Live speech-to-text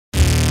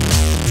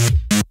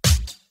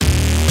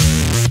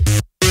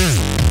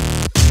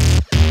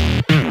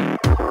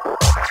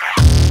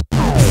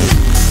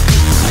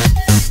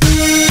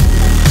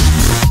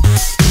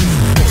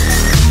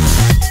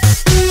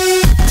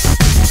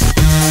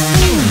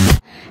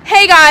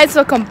Hey guys,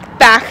 welcome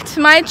back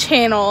to my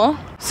channel.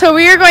 So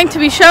we are going to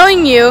be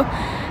showing you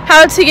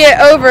how to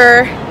get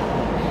over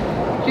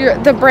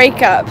the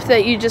breakup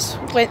that you just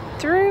went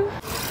through.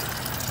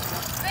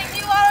 Thank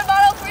you, water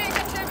bottle, for your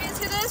contributions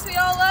to this. We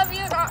all love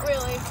you. Not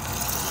really.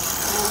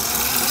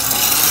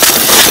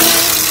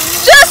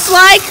 Just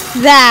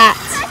like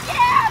that.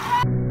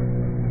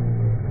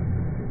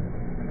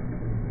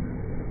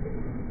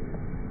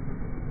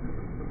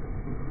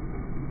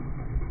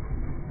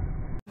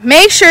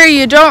 Make sure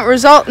you don't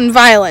result in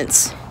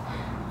violence.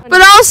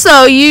 But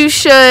also, you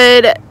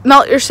should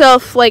melt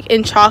yourself like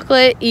in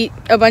chocolate, eat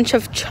a bunch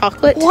of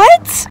chocolate.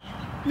 What?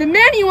 The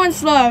man you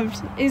once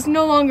loved is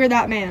no longer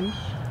that man.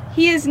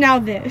 He is now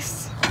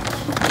this.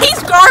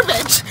 He's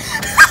garbage.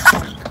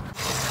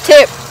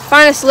 Tip,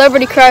 find a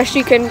celebrity crush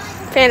you can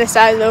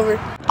fantasize over.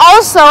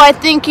 Also, I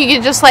think you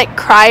could just like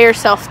cry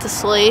yourself to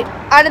sleep.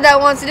 I did that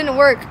once, it didn't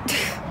work.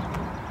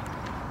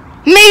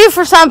 Maybe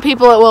for some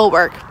people it will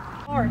work.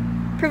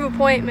 Prove a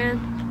point, man.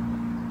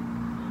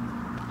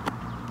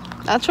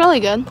 That's really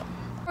good.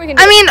 I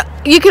I mean,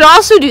 you could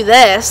also do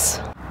this.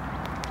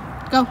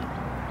 Go.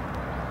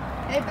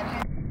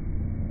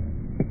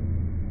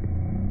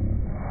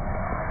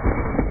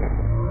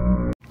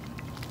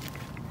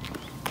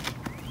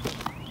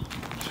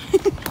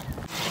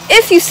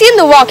 if you've seen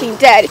The Walking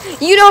Dead,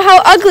 you know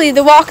how ugly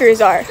the walkers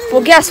are.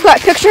 Well, guess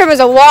what? Picture him as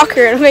a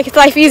walker. It'll make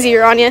life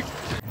easier on you.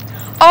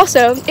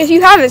 Also, if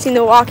you haven't seen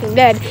The Walking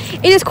Dead,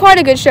 it is quite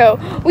a good show.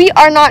 We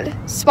are not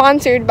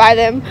sponsored by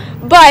them,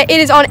 but it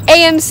is on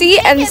AMC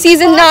and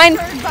season 9.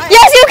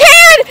 Yes, you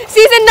can!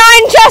 Season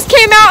 9 just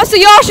came out, so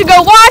y'all should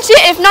go watch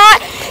it. If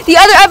not, the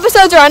other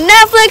episodes are on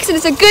Netflix, and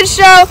it's a good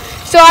show,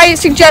 so I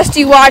suggest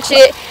you watch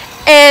it.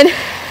 And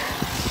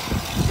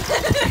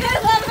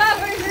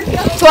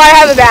so I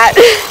have a bat.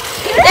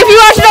 If you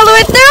watch it all the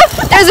way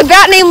through, there's a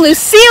bat named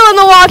Lucille in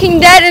The Walking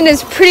Dead, and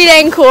it's pretty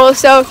dang cool.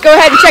 So go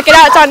ahead and check it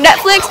out. It's on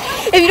Netflix.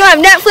 If you don't have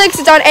Netflix,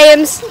 it's on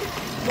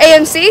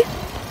AMC.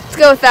 Let's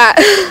go with that.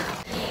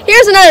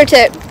 Here's another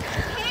tip.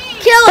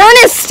 Burn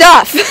his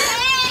stuff.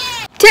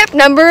 Tip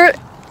number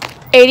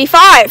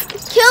 85.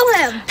 Kill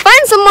him.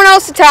 Find someone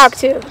else to talk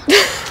to.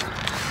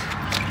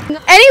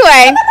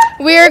 Anyway,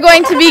 we are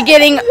going to be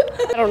getting,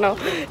 I don't know.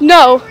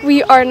 No,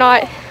 we are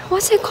not.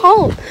 What's it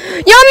called?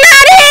 Yo,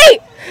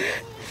 Maddie!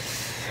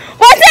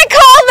 What's it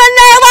called when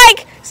they're like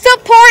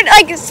support,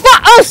 like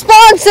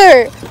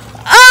sponsor?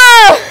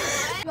 Oh!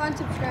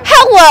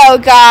 Hello,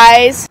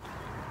 guys.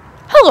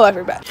 Hello,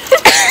 everybody.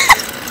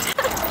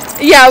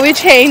 Yeah, we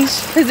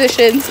changed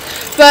positions,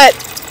 but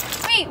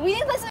Wait, we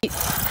need to listen.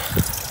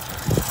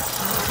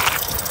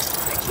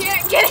 I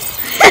can't get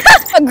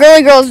it. What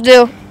girly girls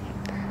do.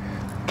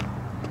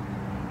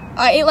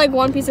 I ate like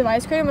one piece of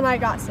ice cream and I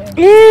got sick.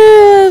 ew,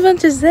 a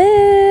bunch of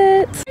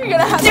zits. You're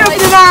gonna have to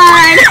like,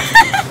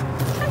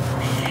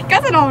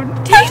 got it all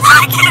taste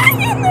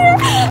in there.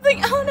 Like,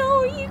 oh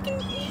no, you can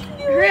do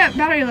it. Hurry up,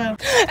 battery low.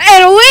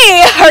 And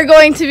we are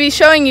going to be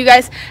showing you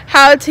guys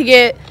how to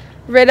get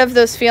rid of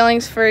those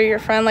feelings for your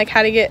friend, like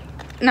how to get,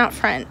 not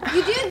friend.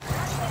 You did.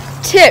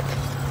 Tip.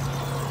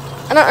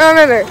 I don't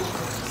remember.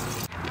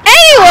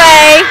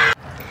 Anyway,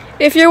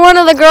 if you're one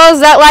of the girls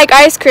that like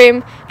ice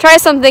cream, try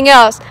something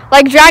else,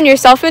 like drown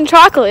yourself in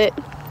chocolate.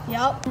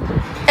 Yep.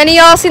 Any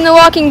of y'all seen The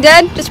Walking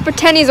Dead? Just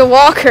pretend he's a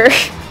walker.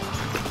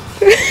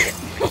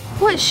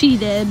 What she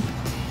did.